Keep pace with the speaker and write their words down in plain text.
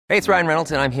Hey, it's Ryan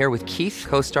Reynolds, and I'm here with Keith,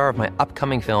 co-star of my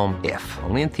upcoming film, If,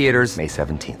 only in theaters May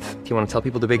 17th. Do you want to tell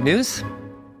people the big news?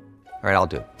 All right, I'll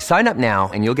do it. Sign up now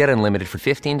and you'll get unlimited for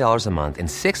 $15 a month and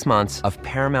 6 months of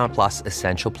Paramount Plus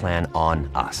Essential Plan on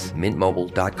us.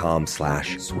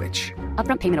 MintMobile.com/switch.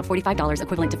 Upfront payment of $45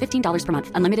 equivalent to $15 per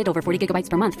month. Unlimited over 40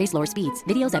 gigabytes per month. Face lower speeds.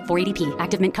 Videos at 480p.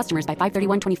 Active Mint customers by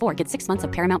 531.24 get 6 months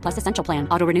of Paramount Plus Essential Plan.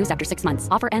 Auto renews after 6 months.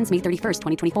 Offer ends May 31st,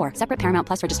 2024. Separate Paramount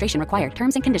Plus registration required.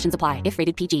 Terms and conditions apply if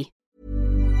rated PG.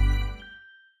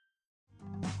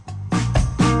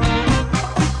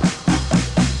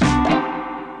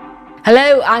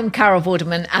 Hello, I'm Carol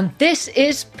Vorderman, and this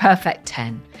is Perfect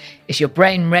 10. Is your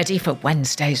brain ready for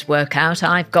Wednesday's workout?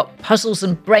 I've got puzzles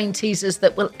and brain teasers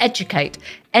that will educate,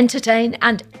 entertain,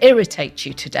 and irritate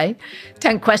you today.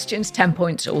 10 questions, 10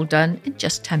 points, all done in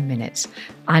just 10 minutes.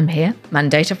 I'm here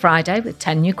Monday to Friday with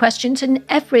 10 new questions in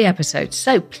every episode,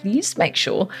 so please make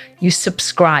sure you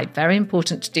subscribe. Very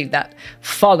important to do that.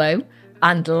 Follow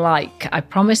and like. I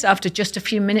promise after just a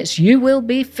few minutes you will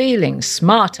be feeling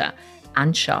smarter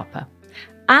and sharper.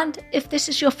 And if this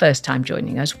is your first time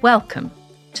joining us, welcome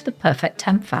to the Perfect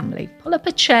 10 family. Pull up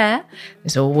a chair.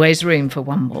 There's always room for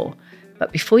one more.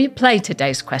 But before you play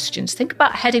today's questions, think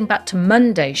about heading back to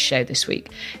Monday's show this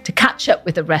week to catch up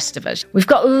with the rest of us. We've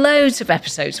got loads of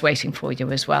episodes waiting for you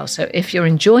as well. So if you're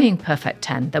enjoying Perfect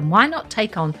 10, then why not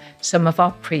take on some of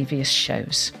our previous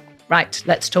shows? Right,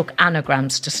 let's talk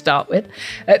anagrams to start with.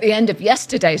 At the end of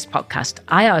yesterday's podcast,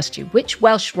 I asked you which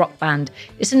Welsh rock band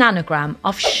is an anagram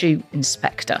of shoe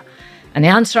inspector. And the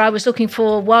answer I was looking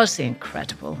for was the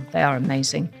incredible, they are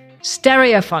amazing,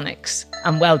 Stereophonics.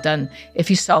 And well done if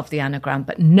you solved the anagram,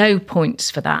 but no points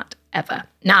for that ever.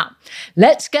 Now,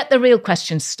 let's get the real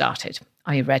questions started.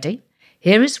 Are you ready?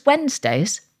 Here is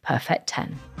Wednesday's Perfect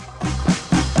 10.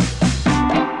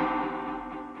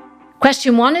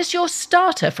 Question 1 is your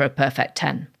starter for a Perfect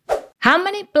 10. How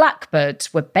many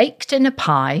blackbirds were baked in a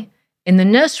pie in the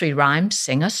nursery rhyme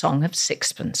Sing a Song of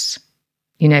Sixpence?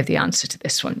 You know the answer to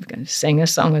this one. We're going to sing a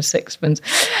song of sixpence.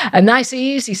 A nice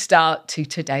easy start to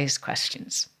today's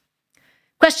questions.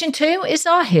 Question 2 is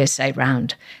our hearsay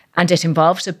round, and it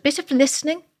involves a bit of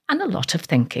listening and a lot of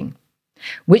thinking.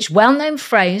 Which well-known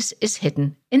phrase is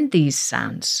hidden in these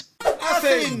sounds?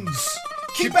 Athens!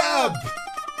 Kebab!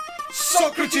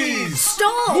 Socrates!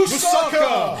 Stop!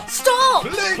 Moussaka! Stop!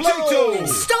 Plato!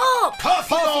 Stop!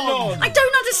 Parthenon! I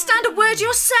don't understand a word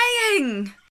you're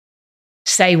saying.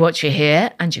 Say what you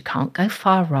hear and you can't go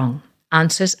far wrong.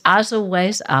 Answers, as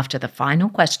always, after the final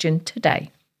question today.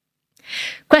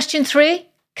 Question 3,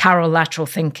 Carol lateral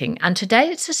thinking, and today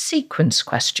it's a sequence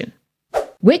question.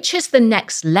 Which is the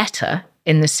next letter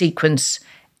in the sequence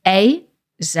A,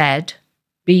 Z,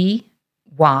 B,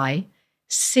 Y,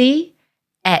 C,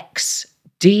 X,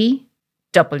 D,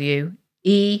 W,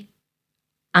 E,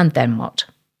 and then what?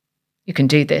 You can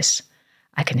do this.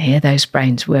 I can hear those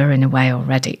brains whirring away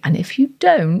already. And if you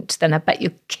don't, then I bet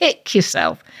you'll kick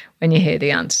yourself when you hear the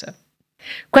answer.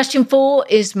 Question 4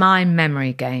 is my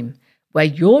memory game, where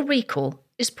your recall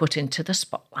is put into the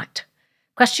spotlight.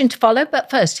 Question to follow, but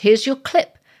first, here's your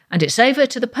clip. And it's over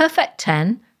to the Perfect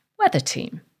 10 weather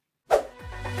team.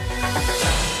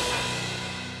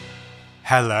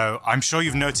 Hello, I'm sure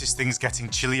you've noticed things getting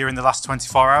chillier in the last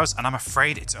 24 hours, and I'm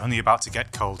afraid it's only about to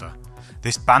get colder.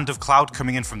 This band of cloud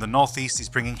coming in from the northeast is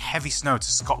bringing heavy snow to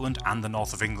Scotland and the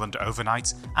north of England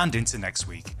overnight and into next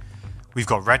week. We've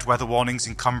got red weather warnings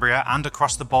in Cumbria and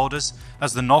across the borders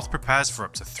as the north prepares for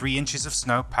up to 3 inches of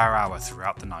snow per hour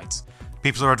throughout the night.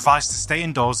 People are advised to stay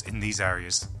indoors in these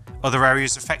areas. Other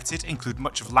areas affected include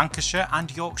much of Lancashire and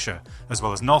Yorkshire, as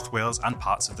well as North Wales and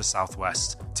parts of the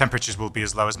southwest. Temperatures will be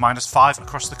as low as -5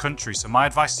 across the country, so my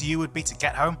advice to you would be to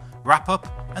get home, wrap up,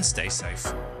 and stay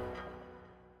safe.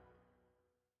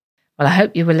 Well, I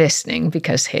hope you were listening,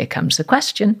 because here comes the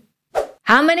question.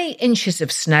 How many inches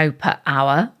of snow per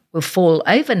hour will fall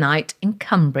overnight in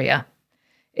Cumbria?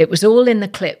 It was all in the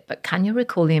clip, but can you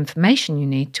recall the information you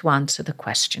need to answer the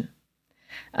question?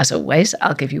 As always,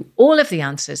 I'll give you all of the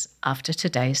answers after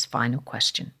today's final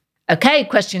question. Okay,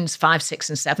 questions 5, 6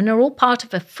 and 7 are all part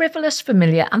of a frivolous,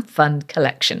 familiar and fun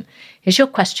collection. Here's your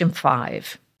question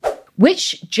 5.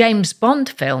 Which James Bond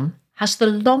film has the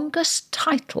longest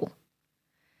title?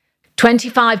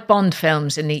 25 Bond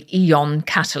films in the Eon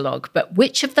catalogue, but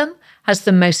which of them has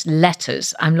the most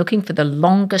letters? I'm looking for the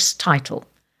longest title.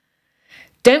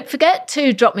 Don't forget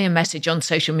to drop me a message on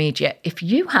social media if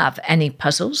you have any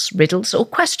puzzles, riddles or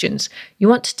questions you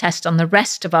want to test on the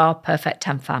rest of our Perfect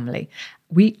 10 family.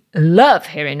 We love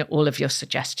hearing all of your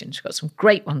suggestions. We've got some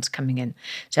great ones coming in.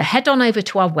 So head on over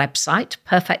to our website,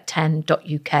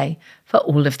 perfect10.uk, for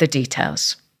all of the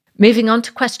details. Moving on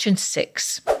to question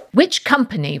 6. Which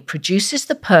company produces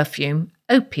the perfume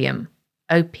Opium?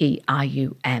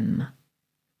 O-P-I-U-M.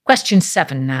 Question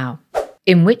 7 now.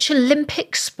 In which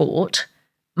Olympic sport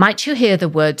might you hear the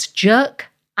words jerk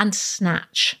and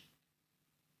snatch?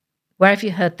 Where have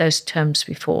you heard those terms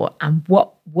before, and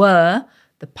what were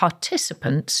the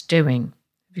participants doing?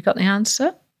 Have you got the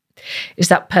answer? Is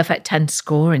that perfect 10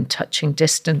 score in touching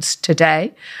distance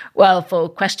today? Well, for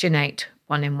question 8,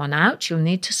 1 in, 1 out, you'll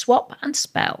need to swap and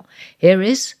spell. Here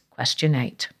is question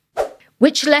 8.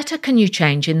 Which letter can you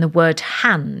change in the word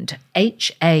hand,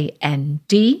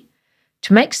 H-A-N-D,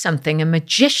 to make something a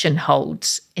magician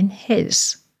holds in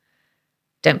his?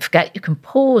 Don't forget you can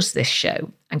pause this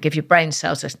show and give your brain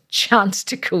cells a chance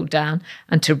to cool down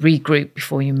and to regroup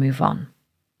before you move on.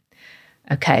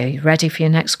 Okay, are you ready for your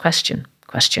next question?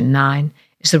 Question 9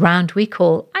 is the round we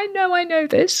call I know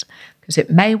this, because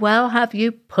it may well have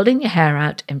you pulling your hair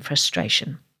out in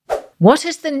frustration. What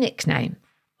is the nickname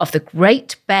of the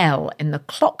great bell in the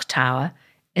clock tower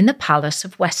in the Palace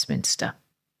of Westminster?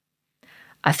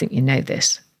 I think you know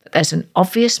this, but there's an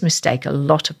obvious mistake a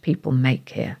lot of people make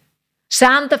here.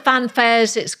 Sound the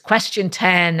fanfares, it's question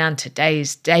 10 and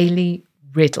today's daily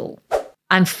riddle.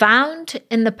 I'm found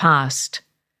in the past,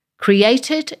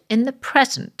 created in the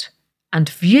present, and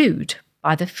viewed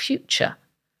by the future.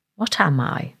 What am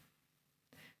I?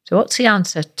 So what's the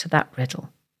answer to that riddle?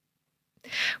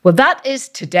 Well, that is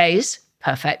today's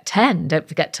Perfect 10. Don't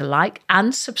forget to like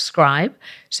and subscribe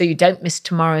so you don't miss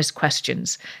tomorrow's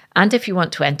questions. And if you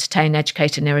want to entertain,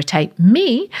 educate and irritate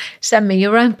me, send me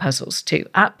your own puzzles to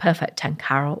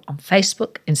 @Perfect10Carol on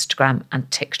Facebook, Instagram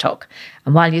and TikTok.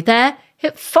 And while you're there,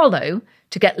 hit follow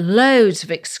to get loads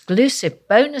of exclusive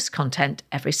bonus content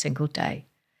every single day.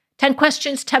 10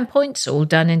 questions, 10 points, all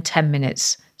done in 10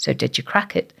 minutes. So did you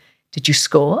crack it? Did you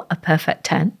score a perfect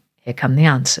 10? Here come the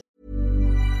answers.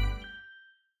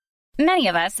 Many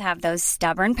of us have those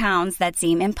stubborn pounds that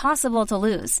seem impossible to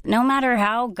lose, no matter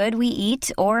how good we eat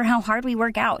or how hard we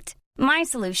work out. My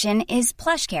solution is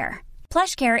PlushCare.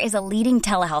 PlushCare is a leading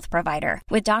telehealth provider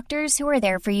with doctors who are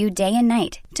there for you day and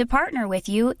night to partner with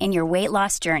you in your weight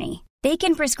loss journey. They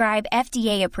can prescribe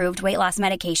FDA-approved weight loss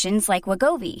medications like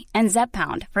Wegovy and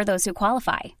Zepbound for those who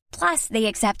qualify. Plus, they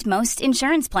accept most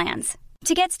insurance plans.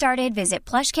 To get started, visit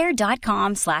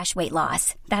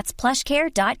plushcare.com/weightloss. That's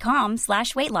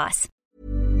plushcare.com/weightloss.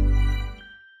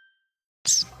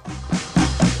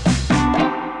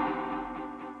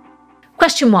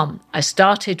 Question 1. I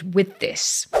started with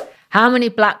this. How many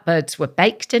blackbirds were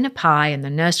baked in a pie in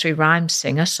the nursery rhyme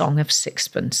Sing a Song of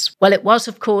Sixpence? Well, it was,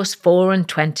 of course, 4 and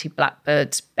 20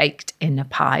 blackbirds baked in a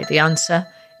pie. The answer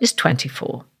is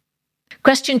 24.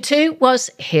 Question 2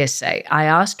 was hearsay. I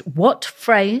asked what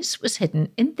phrase was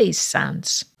hidden in these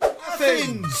sounds.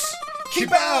 Athens!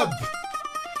 Kebab!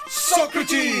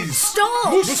 Socrates!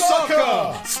 Stop!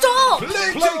 Moussaka! Stop!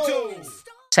 Plato!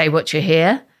 Say what you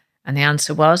hear. And the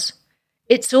answer was,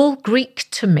 it's all Greek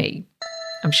to me.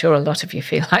 I'm sure a lot of you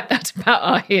feel like that about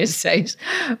our hearsays.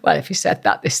 Well, if you said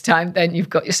that this time, then you've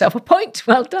got yourself a point.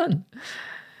 Well done.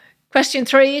 Question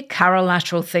 3,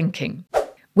 carolateral thinking.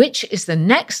 Which is the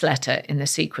next letter in the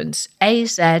sequence A,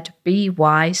 Z, B,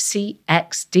 Y, C,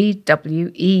 X, D, W,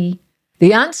 E?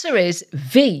 The answer is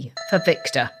V for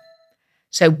Victor.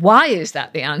 So why is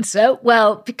that the answer?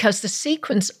 Well, because the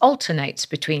sequence alternates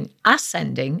between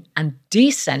ascending and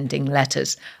descending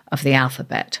letters of the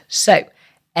alphabet. So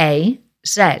A,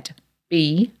 Z,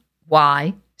 B,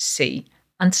 Y, C,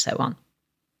 and so on.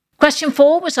 Question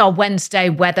 4 was our Wednesday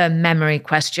weather memory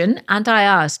question, and I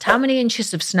asked how many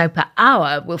inches of snow per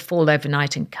hour will fall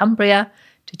overnight in Cumbria.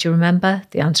 Did you remember?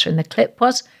 The answer in the clip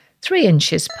was 3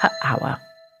 inches per hour.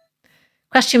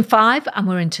 Question 5, and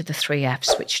we're into the 3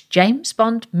 Fs, which James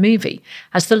Bond movie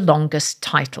has the longest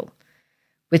title.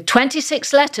 With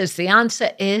 26 letters, the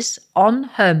answer is On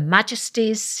Her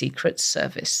Majesty's Secret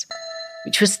Service,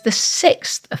 which was the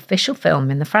 6th official film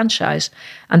in the franchise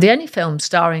and the only film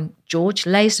starring George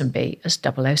Lazenby as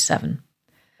 007.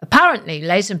 Apparently,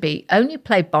 Lazenby only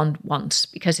played Bond once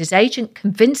because his agent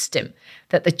convinced him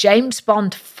that the James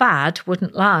Bond fad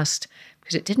wouldn't last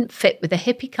because it didn't fit with the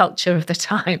hippie culture of the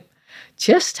time.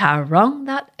 Just how wrong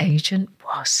that agent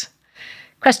was.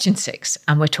 Question 6,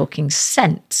 and we're talking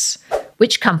scents.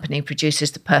 Which company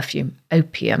produces the perfume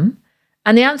Opium?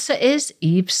 And the answer is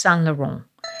Yves Saint Laurent.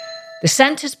 The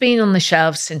scent has been on the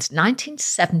shelves since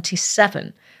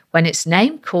 1977, when its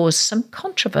name caused some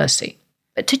controversy.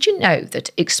 But did you know that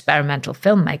experimental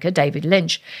filmmaker David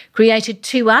Lynch created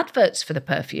 2 adverts for the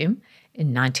perfume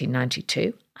in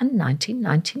 1992 and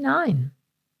 1999?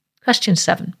 Question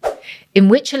 7. In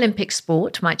which Olympic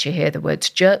sport might you hear the words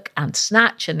jerk and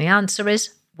snatch? And the answer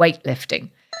is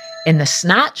weightlifting. In the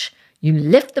snatch, you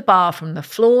lift the bar from the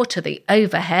floor to the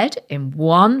overhead in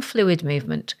one fluid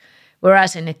movement,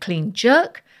 whereas in a clean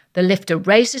jerk, the lifter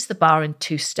raises the bar in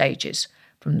 2 stages,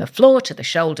 from the floor to the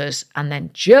shoulders and then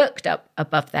jerked up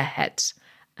above their heads.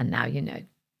 And now you know.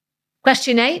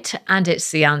 Question 8, and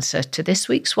it's the answer to this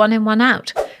week's One In, One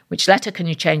Out. Which letter can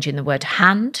you change in the word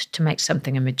hand to make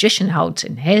something a magician holds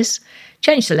in his?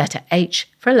 Change the letter H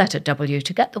for a letter W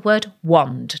to get the word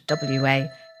wand,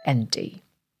 W-A-N-D.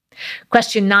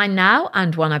 Question 9 now,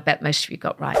 and one I bet most of you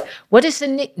got right. What is the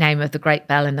nickname of the great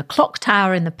bell in the clock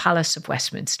tower in the Palace of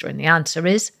Westminster? And the answer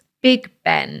is Big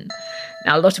Ben.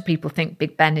 Now, a lot of people think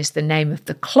Big Ben is the name of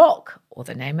the clock or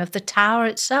the name of the tower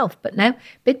itself, but no,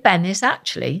 Big Ben is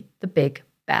actually the big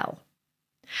bell.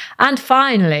 And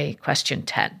finally, question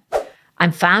 10.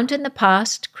 I'm found in the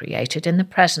past, created in the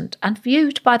present, and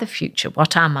viewed by the future.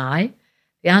 What am I?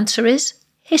 The answer is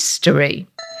history.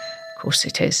 Of course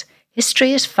it is.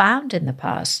 History is found in the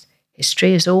past.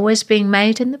 History is always being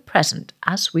made in the present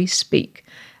as we speak.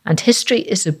 And history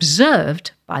is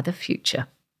observed by the future.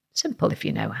 Simple if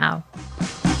you know how.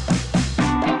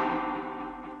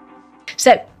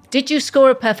 So, did you score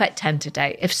a perfect 10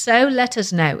 today? If so, let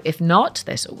us know. If not,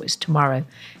 there's always tomorrow.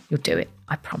 You'll do it,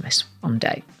 I promise, one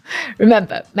day.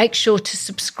 Remember, make sure to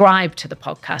subscribe to the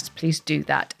podcast. Please do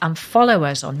that. And follow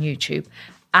us on YouTube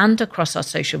and across our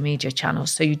social media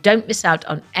channels so you don't miss out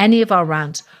on any of our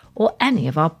rounds or any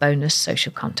of our bonus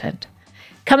social content.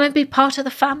 Come and be part of the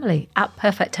family at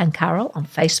Perfect 10 Carol on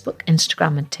Facebook,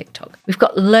 Instagram and TikTok. We've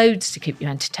got loads to keep you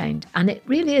entertained, and it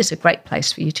really is a great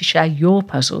place for you to share your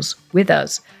puzzles with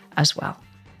us as well.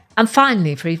 And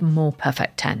finally, for even more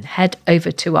Perfect 10, head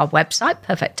over to our website,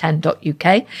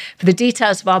 perfect10.uk, for the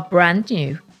details of our brand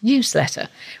new newsletter.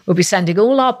 We'll be sending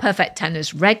all our Perfect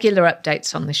 10ers regular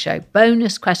updates on the show,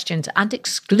 bonus questions and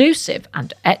exclusive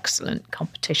and excellent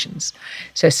competitions.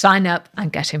 So sign up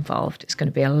and get involved. It's going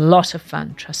to be a lot of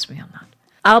fun, trust me on that.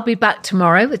 I'll be back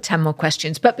tomorrow with 10 more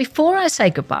questions, but before I say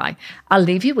goodbye, I'll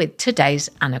leave you with today's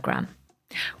anagram.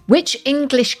 Which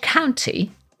English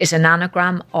county is an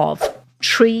anagram of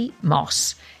tree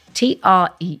moss?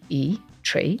 T-R-E-E,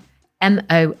 tree,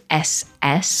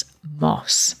 M-O-S-S,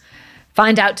 moss.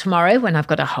 Find out tomorrow when I've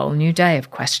got a whole new day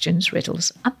of questions,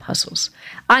 riddles and puzzles.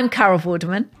 I'm Carol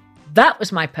Vorderman. That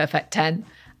was my Perfect 10.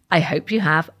 I hope you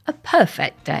have a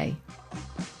perfect day.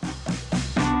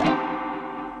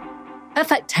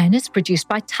 Perfect 10 is produced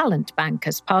by Talent Bank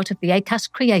as part of the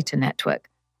Acast Creator Network.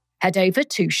 Head over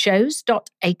to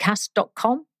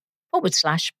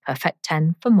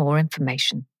shows.acast.com/perfect10 for more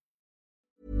information.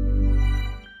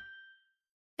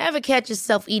 Ever catch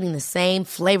yourself eating the same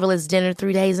flavorless dinner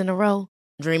 3 days in a row?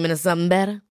 Dreaming of something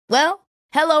better? Well,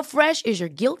 HelloFresh is your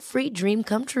guilt-free dream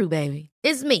come true, baby.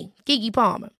 It's me, Keke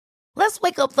Palmer. Let's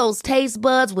wake up those taste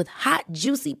buds with hot,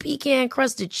 juicy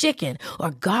pecan-crusted chicken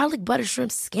or garlic butter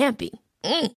shrimp scampi.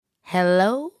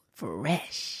 Hello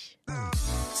Fresh.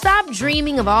 Stop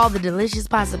dreaming of all the delicious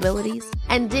possibilities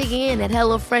and dig in at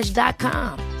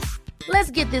HelloFresh.com. Let's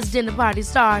get this dinner party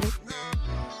started.